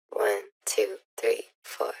2, 3,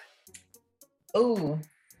 4. Ooh,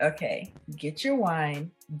 okay. Get your wine,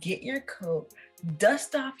 get your coat,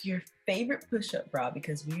 dust off your favorite push-up bra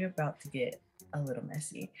because we're about to get a little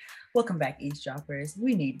messy. Welcome back, eavesdroppers.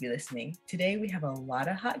 We need to be listening. Today we have a lot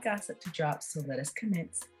of hot gossip to drop, so let us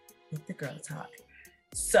commence with the girl talk.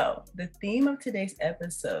 So the theme of today's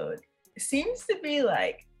episode seems to be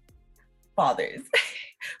like fathers.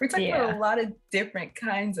 We're talking about a lot of different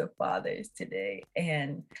kinds of fathers today.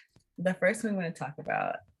 And the first one we're going to talk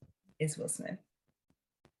about is Will Smith.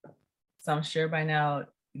 So I'm sure by now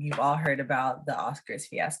you've all heard about the Oscars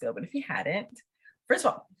fiasco, but if you hadn't, first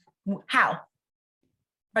of all, how?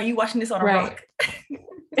 Are you watching this on a rock?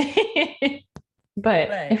 but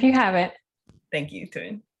if you haven't. Thank you,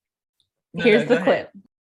 Twin. Here's the clip.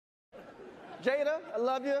 Jada, I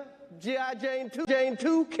love you. G.I. Jane 2. Jane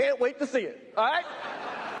 2, can't wait to see it. All right?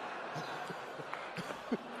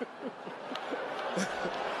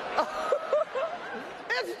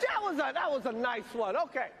 That was a nice one.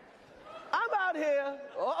 Okay. I'm out here.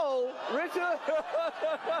 Richard.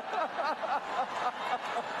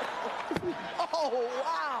 Oh,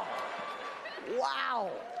 wow. Wow.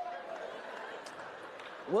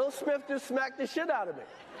 Will Smith just smacked the shit out of me.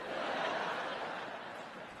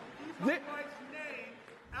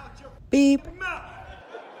 Beep.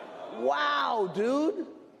 Wow, dude.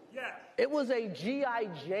 Yes. It was a G.I.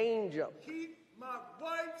 Jane jump. Keep my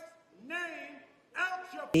wife's name out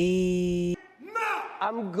your mouth.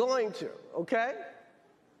 I'm going to, okay?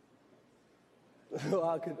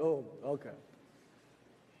 Okay.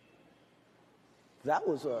 That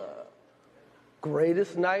was a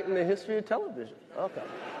greatest night in the history of television. Okay.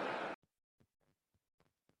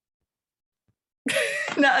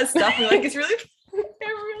 No, stop me like it's really in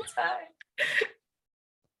real time.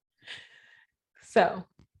 So,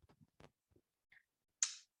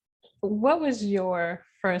 what was your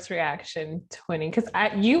first reaction, Twinning? Because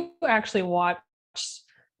you actually watched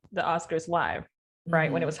the Oscars live,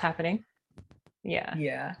 right? When it was happening.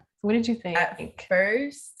 Yeah. What did you think? At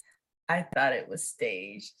first, I thought it was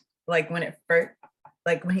staged. Like when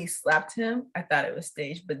he slapped him, I thought it was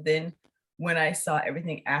staged. But then when I saw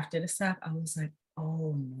everything after the slap, I was like,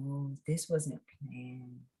 oh no, this wasn't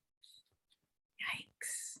planned.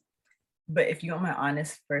 Yikes. But if you want my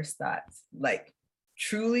honest first thoughts, like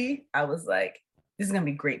truly, I was like, this is gonna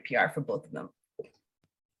be great PR for both of them.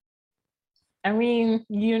 I mean,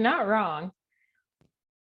 you're not wrong.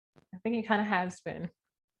 I think it kind of has been.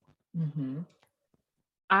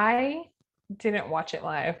 I didn't watch it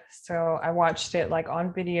live, so I watched it like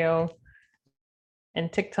on video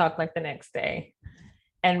and TikTok like the next day.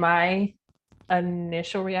 And my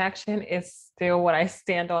initial reaction is still what I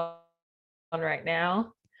stand on right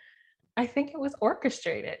now. I think it was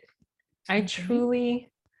orchestrated. I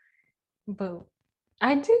truly, but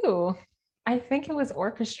I do. I think it was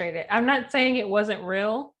orchestrated. I'm not saying it wasn't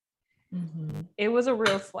real. It was a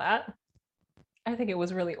real slap. I think it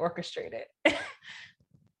was really orchestrated.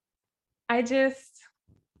 I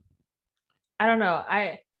don't know.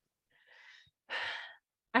 I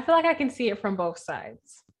feel like I can see it from both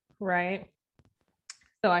sides, right?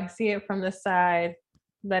 So I see it from the side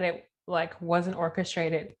that it like wasn't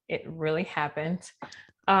orchestrated. It really happened.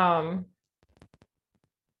 I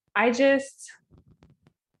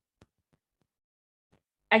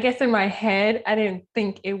guess in my head, I didn't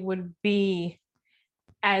think it would be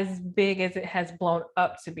as big as it has blown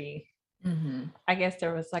up to be. I guess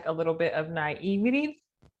there was like a little bit of naivety.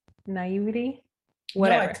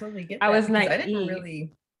 Whatever. No, I totally get that. I was naive. I didn't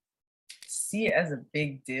really see it as a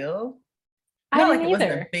big deal. Not like it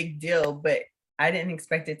wasn't a big deal, but I didn't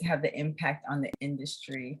expect it to have the impact on the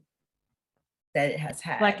industry that it has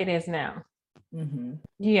had. Like it is now.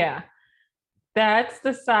 Yeah. That's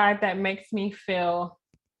the side that makes me feel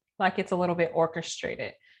like it's a little bit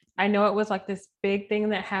orchestrated. I know it was like this big thing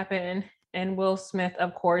that happened, and Will Smith,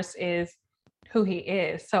 of course, is who he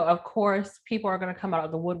is. So of course, people are going to come out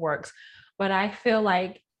of the woodworks. But I feel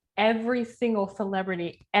like every single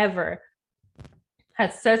celebrity ever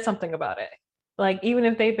has said something about it. Like even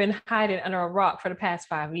if they've been hiding under a rock for the past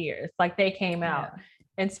 5 years, like they came out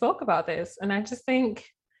and spoke about this. And I just think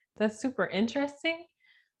that's super interesting.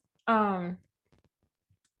 I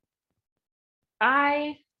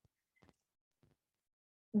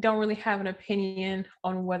don't really have an opinion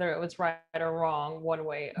on whether it was right or wrong one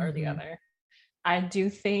way or the other. I do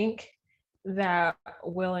think that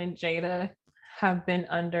Will and Jada have been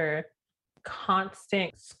under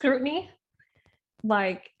constant scrutiny,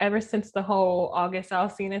 like ever since the whole August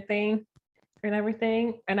Alsina thing and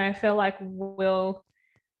everything. And I feel like Will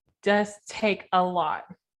does take a lot.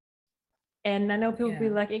 And I know people be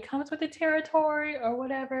like, it comes with the territory or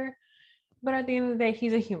whatever. But at the end of the day,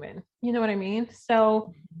 he's a human. You know what I mean?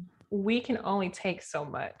 So we can only take so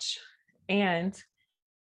much. And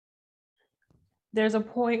there's a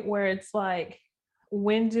point where it's like,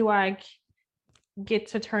 when do I get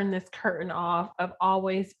to turn this curtain off of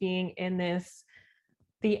always being in this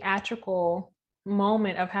theatrical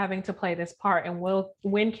moment of having to play this part? And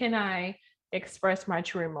when can I express my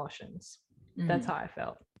true emotions? That's how I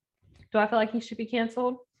felt. Do I feel like he should be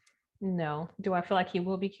canceled? No. Do I feel like he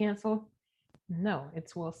will be canceled? No.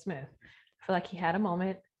 It's Will Smith. I feel like he had a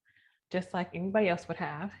moment just like anybody else would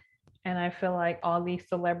have. And I feel like all these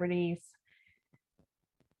celebrities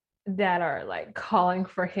that are like calling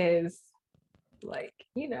for his, like,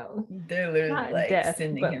 you know, they're literally like death,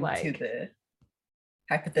 sending him like, to the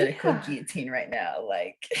hypothetical guillotine right now.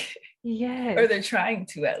 Like, yes. Or they're trying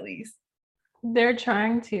to, at least. They're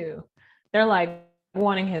trying to. They're like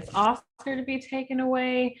wanting his Oscar to be taken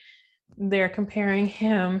away. They're comparing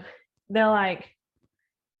him. They're like,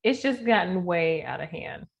 it's just gotten way out of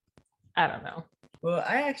hand. I don't know. Well,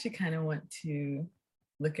 I actually kind of want to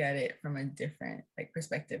look at it from a different like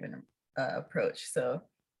perspective and approach. So,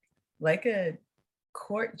 like a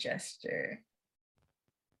court gesture,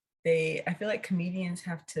 I feel like comedians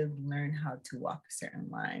have to learn how to walk a certain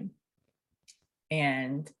line.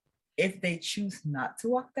 And if they choose not to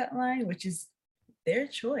walk that line, which is their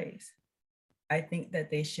choice, I think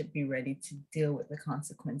that they should be ready to deal with the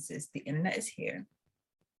consequences. The internet is here.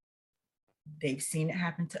 They've seen it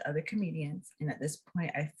happen to other comedians. And at this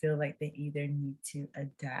point, I feel like they either need to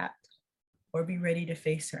adapt or be ready to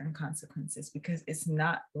face certain consequences, because it's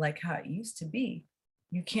not like how it used to be.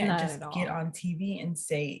 You can't just get on TV and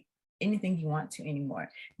say anything you want to anymore.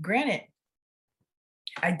 Granted,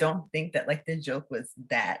 I don't think that like the joke was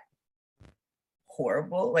that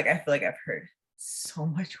horrible. Like, I feel like I've heard so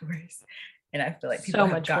much worse. And I feel like people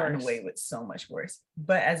have gotten away with so much worse.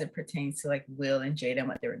 But as it pertains to like Will and Jada and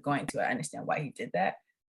what they were going to, I understand why he did that.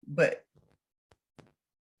 But,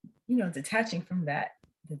 you know, detaching from that,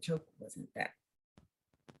 the joke wasn't that.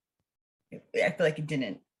 I feel like it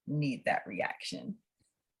didn't need that reaction.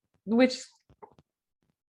 Which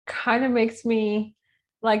kind of makes me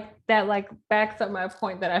like that, like backs up my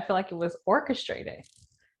point that I feel like it was orchestrated.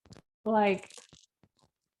 Like,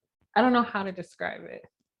 I don't know how to describe it.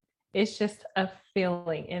 It's just a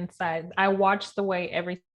feeling inside. I watched the way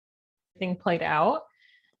everything played out,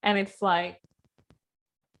 and it's like,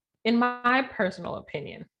 in my personal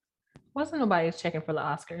opinion, wasn't nobody checking for the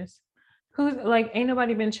Oscars. Who's like, ain't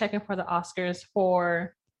nobody been checking for the Oscars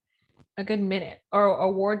for a good minute, or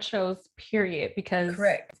award shows, period. Because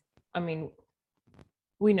correct. I mean,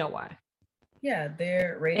 we know why. Yeah,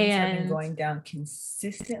 their ratings have been going down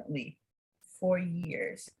consistently for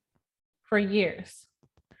years. For years.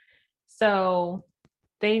 So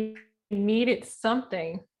they needed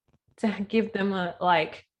something to give them a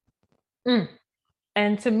like.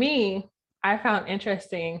 And to me, I found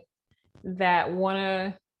interesting that one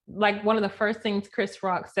of the first things Chris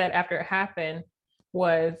Rock said after it happened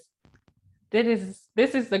was,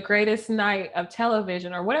 this is the greatest night of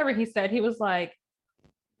television, or whatever he said. He was like,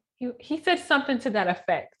 he said something to that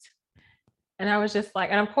effect. And I was just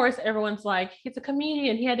like, and of course everyone's like, he's a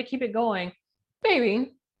comedian, he had to keep it going.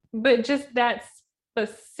 Maybe, but just that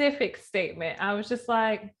specific statement, I was just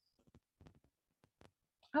like,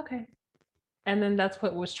 okay. And then that's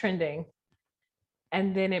what was trending.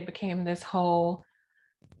 And then it became this whole,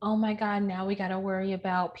 oh my God, now we got to worry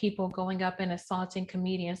about people going up and assaulting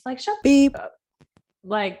comedians. Like, shut up.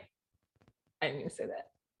 Like, I didn't even say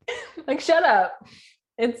that. Like, shut up.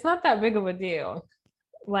 It's not that big of a deal.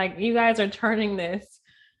 Like, you guys are turning this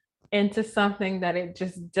into something that it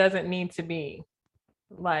just doesn't need to be.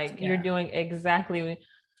 Like, you're doing exactly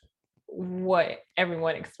what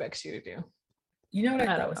everyone expects you to do. You know what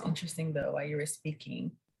I thought was interesting, though, while you were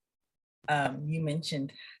speaking? You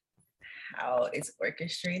mentioned how it's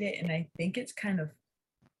orchestrated, and I think it's kind of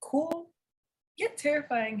cool yet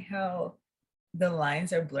terrifying how the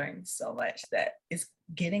lines are blurring so much that it's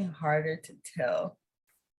getting harder to tell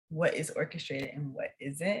what is orchestrated and what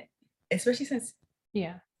isn't, especially since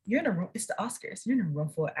you're in a room, it's the Oscars, you're in a room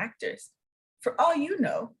full of actors. For all you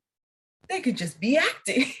know, they could just be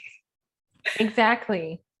acting.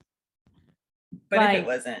 Exactly. But like, if it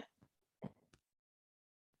wasn't,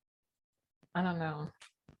 I don't know.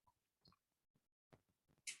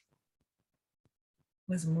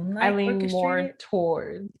 Was Moonlight I lean orchestrated? More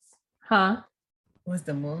towards, Was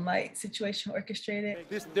the Moonlight situation orchestrated?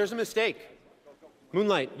 There's a mistake.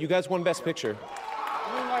 Moonlight, you guys won Best Picture.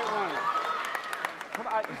 Moonlight won. Come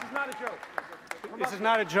on, this is not a joke. This is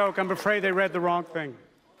not a joke. I'm afraid they read the wrong thing.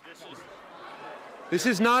 This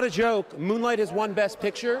is not a joke. Moonlight has won Best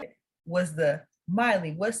Picture. Was the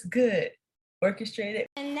Miley, what's good, orchestrated?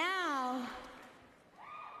 And now,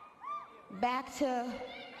 back to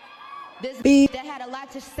this that had a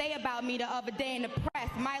lot to say about me the other day in the press.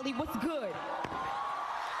 Miley, what's good?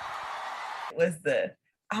 Was the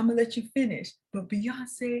I'ma let you finish, but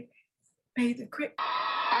Beyonce made the crazy.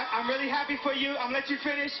 I'm really happy for you. I'm gonna let you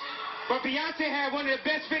finish. But Beyonce had one of the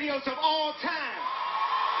best videos of all time.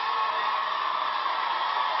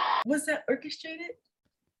 Was that orchestrated?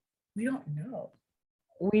 We don't know.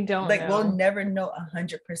 We don't like know. We'll never know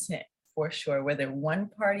 100% for sure whether one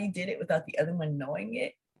party did it without the other one knowing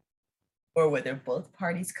it, or whether both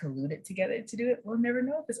parties colluded together to do it. We'll never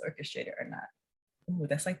know if it's orchestrated or not. Ooh,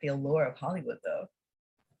 that's like the allure of Hollywood, though.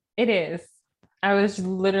 It is. I was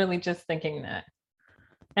literally just thinking that.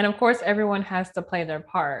 And of course, everyone has to play their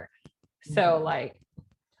part. So like,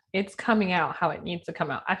 it's coming out how it needs to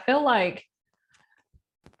come out. I feel like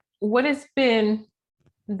what has been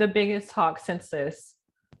the biggest talk since this?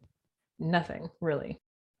 Nothing, really.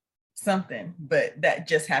 Something, but that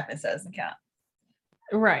just happens, doesn't count.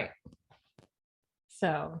 Right.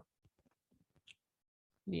 So,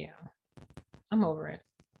 yeah, I'm over it.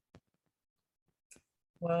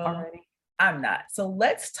 Well, already. I'm not. So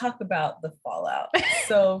let's talk about the fallout.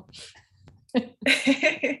 So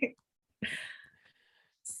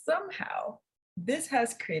somehow this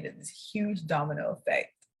has created this huge domino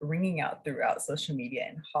effect ringing out throughout social media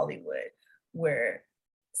and Hollywood, where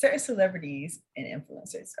certain celebrities and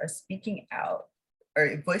influencers are speaking out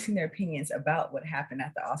or voicing their opinions about what happened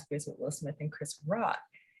at the Oscars with Will Smith and Chris Rock,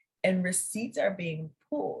 and receipts are being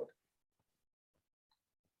pulled.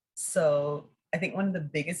 So I think one of the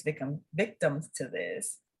biggest victims to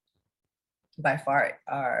this by far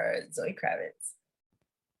are Zoe Kravitz,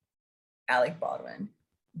 Alec Baldwin,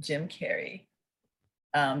 Jim Carrey.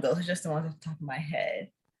 Those are just the ones off the top of my head.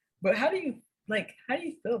 But how do you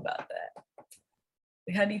feel about that?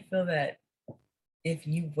 Like, how do you feel that if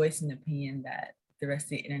you voice an opinion that the rest of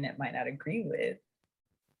the internet might not agree with,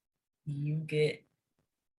 you get,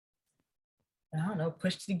 I don't know,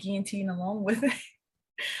 pushed to the guillotine along with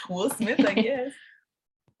Will Smith, I guess.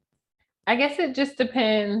 I guess it just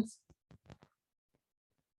depends,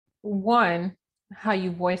 one, how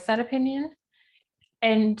you voice that opinion,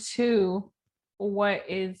 and two, what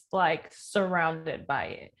is like surrounded by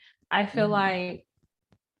it. I feel like,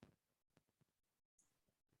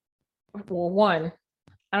 well, one,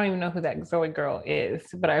 I don't even know who that Zoe girl is,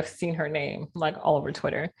 but I've seen her name like all over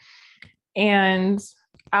Twitter. And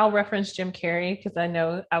I'll reference Jim Carrey because I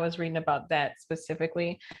know I was reading about that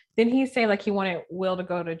specifically. Didn't he say like he wanted Will to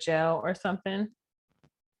go to jail or something?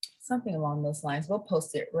 Something along those lines. We'll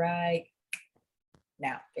post it right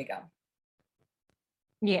now. There you go.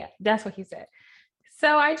 Yeah, that's what he said.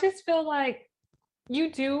 So I just feel like you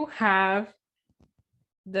do have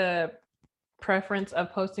the preference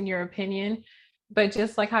of posting your opinion, but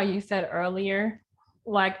just like how you said earlier,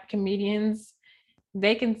 like comedians,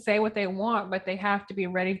 they can say what they want, but they have to be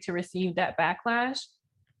ready to receive that backlash.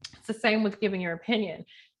 It's the same with giving your opinion.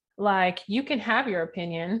 Like, you can have your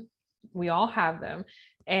opinion, we all have them,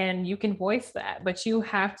 and you can voice that, but you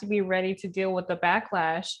have to be ready to deal with the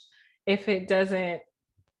backlash if it doesn't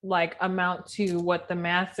like amount to what the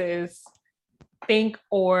masses think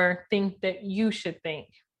or think that you should think.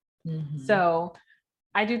 So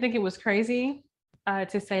I do think it was crazy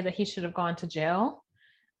to say that he should have gone to jail.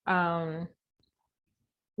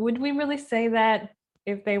 Would we really say that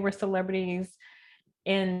if they were celebrities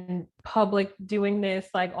in public doing this,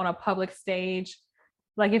 like on a public stage?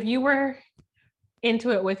 Like if you were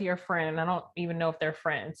into it with your friend, I don't even know if they're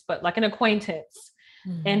friends, but like an acquaintance,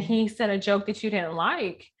 and he said a joke that you didn't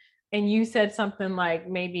like, and you said something like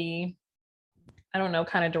maybe, I don't know,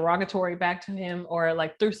 kind of derogatory back to him, or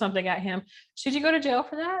like threw something at him, should you go to jail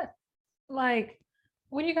for that? Like,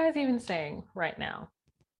 what are you guys even saying right now?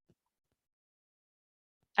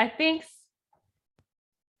 I think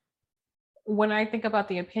when I think about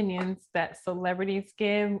the opinions that celebrities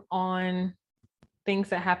give on things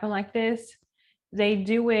that happen like this, they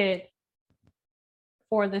do it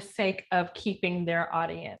for the sake of keeping their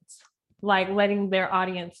audience, like letting their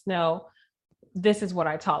audience know, this is what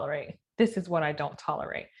I tolerate, this is what I don't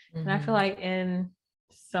tolerate. And I feel like in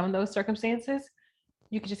some of those circumstances,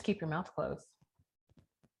 you could just keep your mouth closed.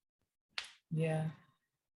 Yeah.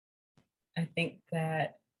 I think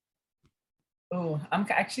that, I'm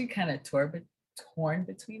actually kind of torn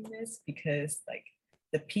between this, because like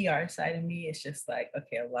the PR side of me is just like,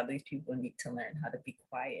 okay, a lot of these people need to learn how to be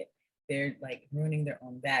quiet. They're like ruining their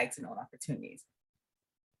own bags and own opportunities.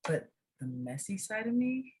 But the messy side of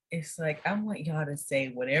me is like, I want y'all to say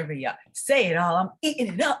whatever y'all say it all. I'm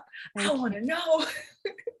eating it up. I want to know.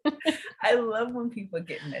 I love when people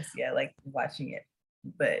get messy. I like watching it,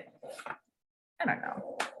 but I don't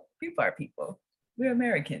know. People are people. We're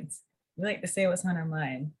Americans. We like to say what's on our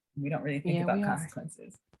mind. We don't really think about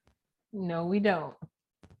consequences. No, we don't.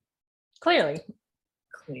 Clearly.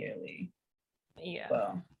 Yeah.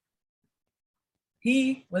 Well,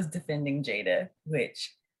 he was defending Jada,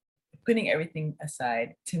 which, putting everything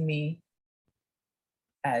aside, to me,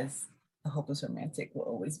 as a hopeless romantic, will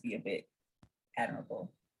always be a bit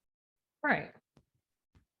admirable. Right.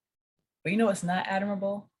 But you know what's not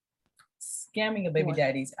admirable? Scamming a baby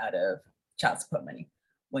daddies out of child support money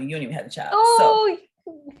when you don't even have a child. Oh,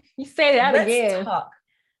 so, you say that again. Let's talk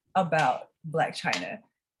about Black Chyna,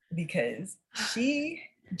 because she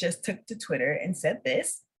just took to Twitter and said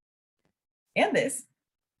this and this.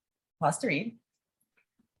 Pause to read.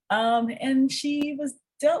 And she was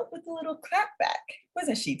dealt with a little clapback,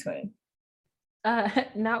 wasn't she, twin?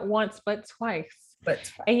 Not once, but twice. But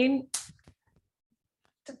twice. And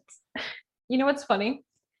you know what's funny?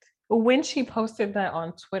 When she posted that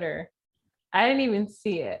on Twitter, I didn't even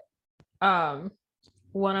see it.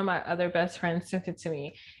 One of my other best friends sent it to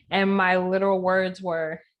me, and my literal words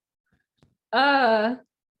were, I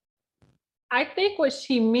think what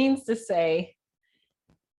she means to say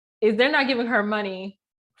is they're not giving her money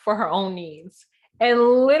for her own needs. And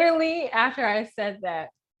literally after I said that,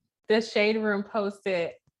 the Shade Room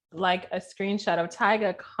posted like a screenshot of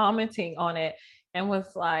Tyga commenting on it and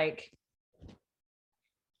was like,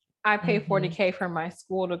 I pay $40K for my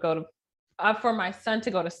school to go to, for my son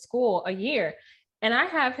to go to school a year. And I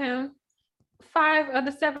have him 5 of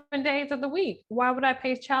the 7 days of the week. Why would I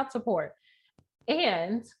pay child support?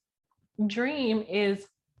 And Dream is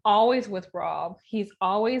always with Rob. He's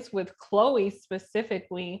always with Chloe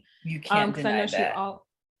specifically. You can't deny that.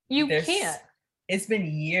 You can't. It's been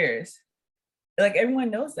years. Like,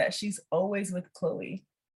 everyone knows that. She's always with Chloe.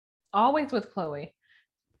 Always with Chloe.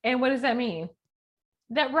 And what does that mean?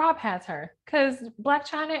 That Rob has her. Because Black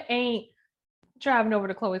Chyna ain't driving over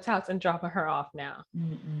to Chloe's house and dropping her off now.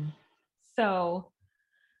 Mm-mm. So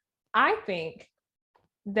I think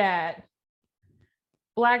that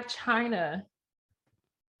Black Chyna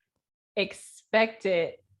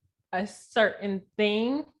expected a certain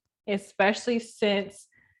thing, especially since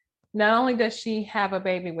not only does she have a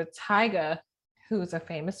baby with Tyga, who's a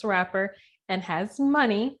famous rapper and has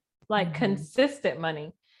money, like consistent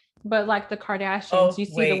money, but like the Kardashians, you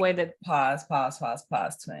see the way that... Pause,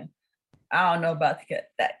 twin. I don't know about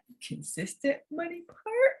that consistent money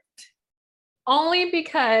part. Only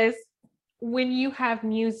because when you have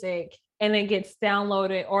music and it gets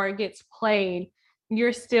downloaded or it gets played,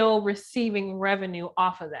 you're still receiving revenue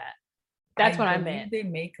off of that. That's what I meant. They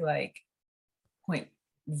make like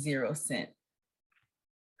 0.0 cent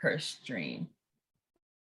per stream.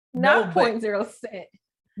 Not 0.0 cent.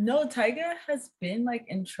 No, Tyga has been like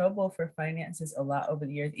in trouble for finances a lot over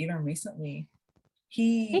the years. Even recently,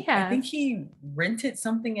 I think he rented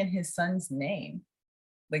something in his son's name.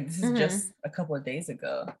 Like, this is just a couple of days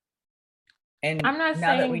ago. And I'm not now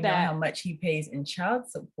saying that we know how much he pays in child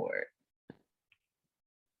support,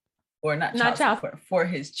 or not child support, for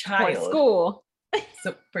his child school.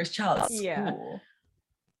 So for his child's school. Yeah.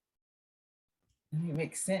 It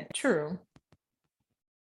makes sense. True.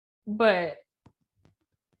 But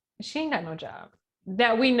she ain't got no job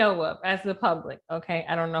that we know of as the public. Okay.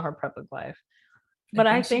 I don't know her public life. But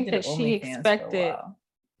I think that she expected.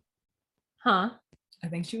 Huh? I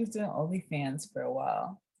think she was doing OnlyFans for a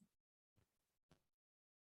while.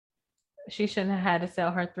 She shouldn't have had to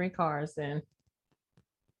sell her 3 cars then.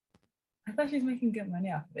 I thought she was making good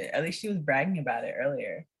money off of it. At least she was bragging about it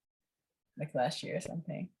earlier, like last year or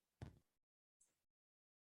something.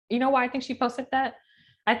 You know why I think she posted that?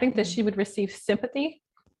 I think that she would receive sympathy,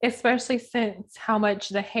 especially since how much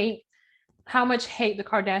hate the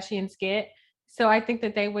Kardashians get. So I think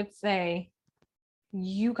that they would say,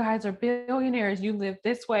 you guys are billionaires, you live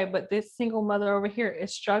this way, but this single mother over here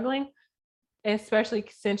is struggling, especially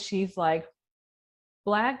since she's like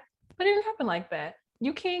Black. But it didn't happen like that.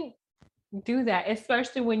 You can't do that,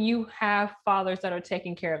 especially when you have fathers that are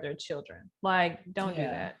taking care of their children. Like, don't do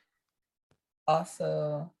that.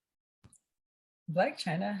 Also, Black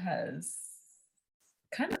Chyna has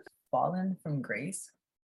kind of fallen from grace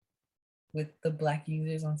with the Black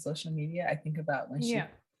users on social media. I think about when she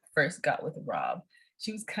first got with Rob.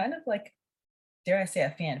 She was kind of like, dare I say, a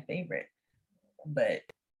fan favorite. But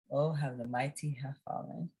oh, how the mighty have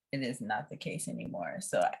fallen. It is not the case anymore.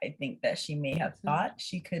 So I think that she may have thought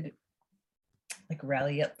she could like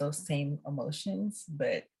rally up those same emotions,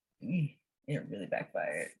 but it really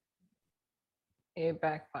backfired. It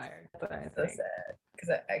backfired. So sad, because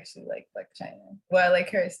I actually like Black Chyna. Well, I like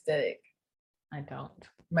her aesthetic. I don't.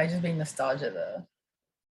 Might just be nostalgia though.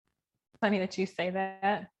 Funny that you say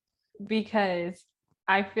that, because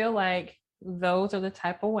I feel like those are the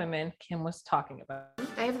type of women Kim was talking about.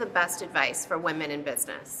 I have the best advice for women in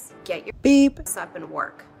business. Get your beep up and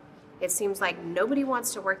work. It seems like nobody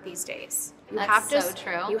wants to work these days. That's so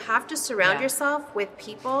true. You have to surround yourself with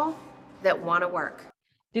people that want to work.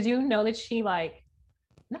 Did you know that she like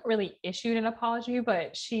not really issued an apology,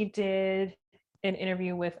 but she did an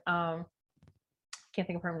interview with can't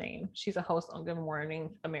think of her name. She's a host on Good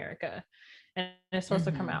Morning America, and it's supposed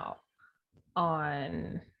to come out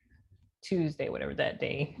on Tuesday, whatever that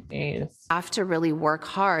day is. You have to really work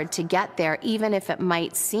hard to get there, even if it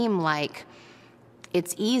might seem like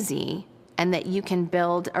it's easy and that you can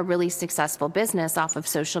build a really successful business off of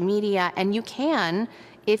social media, and you can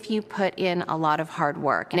if you put in a lot of hard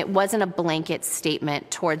work. And it wasn't a blanket statement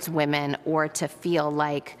towards women or to feel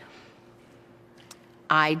like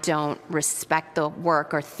I don't respect the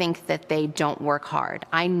work or think that they don't work hard.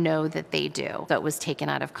 I know that they do. So it was taken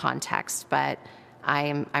out of context, but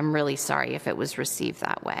I'm really sorry if it was received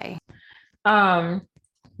that way.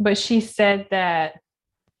 But she said that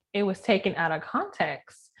it was taken out of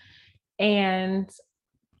context. And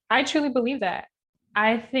I truly believe that.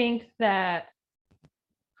 I think that,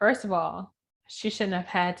 first of all, she shouldn't have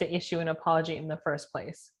had to issue an apology in the first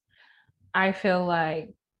place. I feel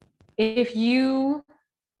like if you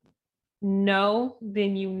know,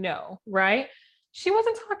 then you know, right? She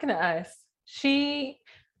wasn't talking to us. She,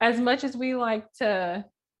 as much as we like to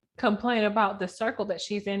complain about the circle that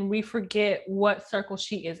she's in, we forget what circle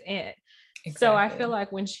she is in. Exactly. So I feel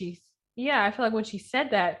like when she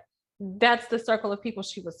said that, that's the circle of people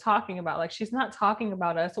she was talking about. Like, she's not talking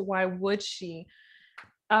about us. So why would she?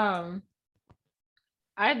 I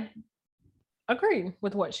agree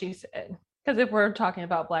with what she said. Because if we're talking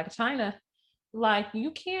about Black Chyna, like,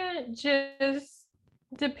 you can't just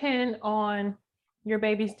depend on your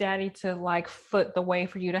baby's daddy to like foot the way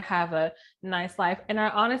for you to have a nice life. And I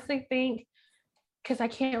honestly think, because I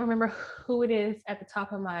can't remember who it is at the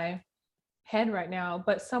top of my head right now,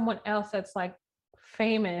 but someone else that's like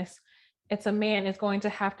famous, it's a man, is going to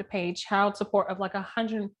have to pay child support of like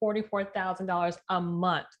 $144,000 a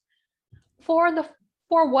month. For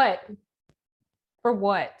what? For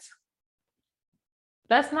what?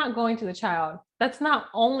 That's not going to the child. That's not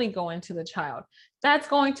only going to the child. That's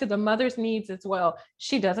going to the mother's needs as well.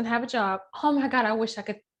 She doesn't have a job. Oh my God, I wish I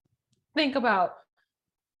could think about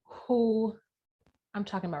who I'm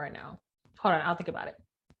talking about right now. Hold on, I'll think about it.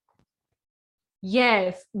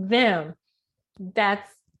 Yes, them.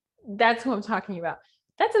 That's who I'm talking about.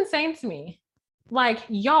 That's insane to me. Like,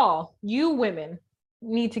 y'all, you women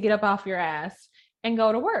need to get up off your ass and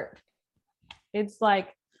go to work. It's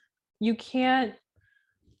like, you can't.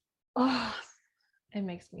 Oh, it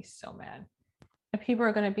makes me so mad. And people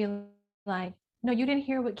are going to be like, no, you didn't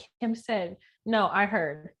hear what Kim said. No, I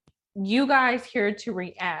heard. You guys heard to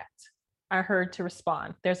react. I heard to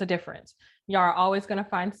respond. There's a difference. Y'all are always going to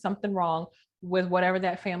find something wrong with whatever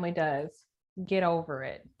that family does. Get over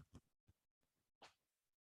it.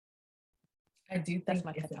 I do think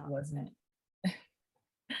if it wasn't,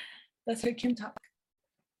 that's her Kim talk.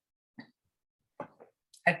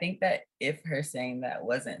 I think that if her saying that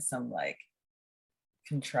wasn't some like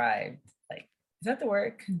contrived, like, is that the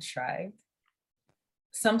word, contrived?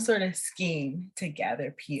 Some sort of scheme to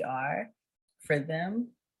gather PR for them,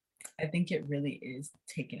 I think it really is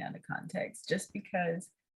taken out of context, just because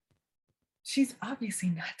she's obviously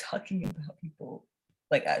not talking about people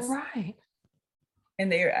like us. Right.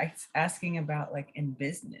 And they're asking about like in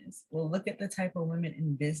business. Well, look at the type of women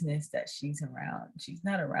in business that she's around. She's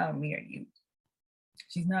not around me or you.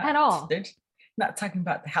 She's not at all. They're not talking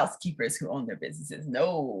about the housekeepers who own their businesses.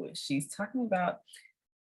 No, she's talking about,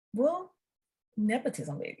 well,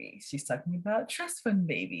 nepotism baby. She's talking about trust fund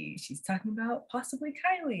baby. She's talking about possibly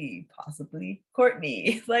Kylie, possibly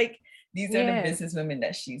Courtney. Like, these are the business women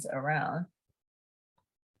that she's around.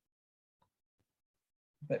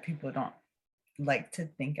 But people don't like to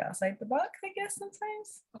think outside the box, I guess,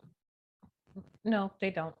 sometimes. No, they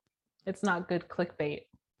don't. It's not good clickbait.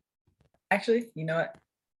 Actually, you know what?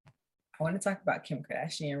 I want to talk about Kim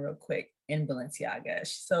Kardashian real quick in Balenciaga.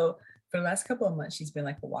 So for the last couple of months, she's been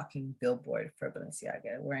like a walking billboard for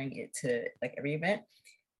Balenciaga, wearing it to like every event.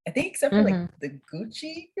 I think except for like the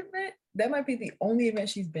Gucci event, that might be the only event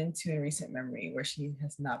she's been to in recent memory where she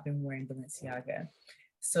has not been wearing Balenciaga.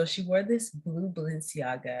 So she wore this blue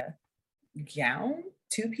Balenciaga gown,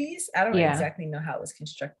 two-piece. I don't exactly know how it was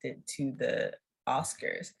constructed to the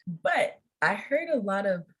Oscars, but I heard a lot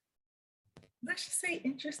of, let's just say,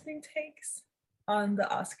 interesting takes on the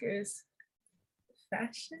Oscars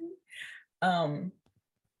fashion.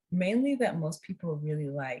 Mainly that most people really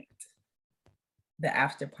liked the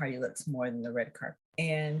after party looks more than the red carpet.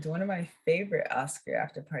 And one of my favorite Oscar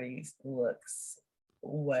after party looks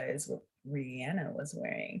was what Rihanna was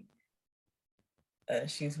wearing.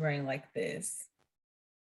 She's wearing like this,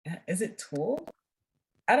 is it tulle?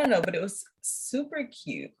 I don't know, but it was super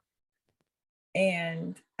cute.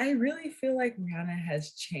 And I really feel like Rihanna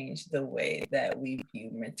has changed the way that we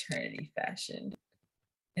view maternity fashion.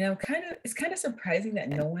 And it's kind of surprising that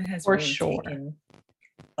no one has really taken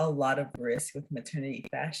a lot of risk with maternity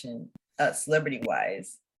fashion,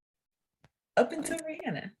 celebrity-wise, up until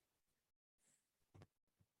Rihanna.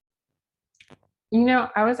 You know,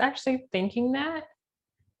 I was actually thinking that,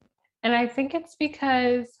 and I think it's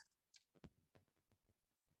because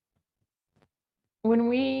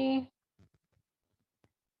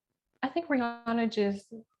I think Rihanna just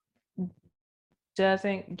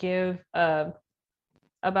doesn't give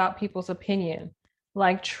about people's opinion,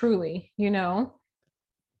 like truly, you know?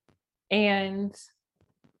 And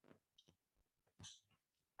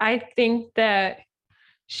I think that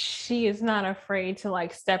she is not afraid to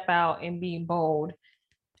like step out and be bold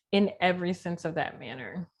in every sense of that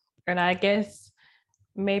manner. And I guess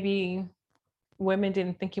maybe women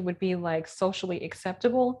didn't think it would be like socially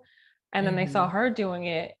acceptable. And then they saw her doing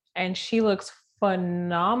it and she looks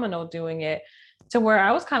phenomenal doing it, to where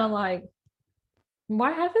I was kind of like,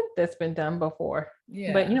 why hasn't this been done before?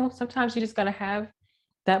 Yeah. But you know, sometimes you just got to have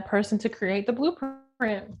that person to create the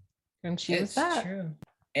blueprint. And she was that. It's true.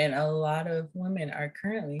 And a lot of women are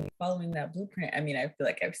currently following that blueprint. I mean, I feel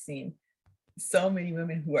like I've seen so many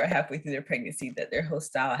women who are halfway through their pregnancy that their whole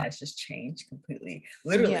style has just changed completely.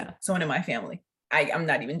 Literally, someone in my family. I'm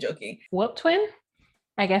not even joking. Well, twin,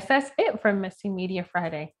 I guess that's it for Messy Media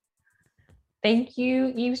Friday. Thank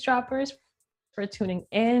you, eavesdroppers, for tuning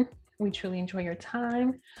in. We truly enjoy your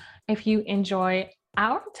time. If you enjoy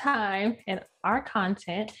our time and our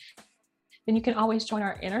content, then you can always join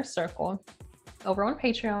our inner circle over on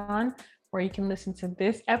Patreon, where you can listen to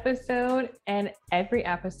this episode and every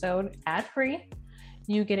episode ad-free.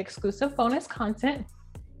 You get exclusive bonus content.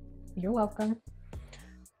 You're welcome.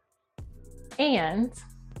 And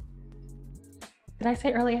did I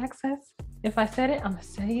say early access? If I said it, I'm gonna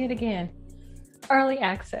say it again. Early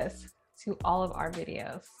access to all of our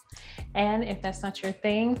videos. And if that's not your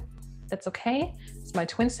thing, that's okay. As my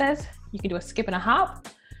twin says, you can do a skip and a hop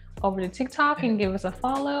over to TikTok and give us a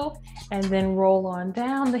follow, and then roll on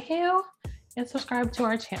down the hill and subscribe to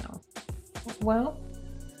our channel. Well,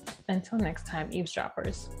 until next time,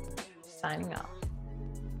 eavesdroppers, signing off.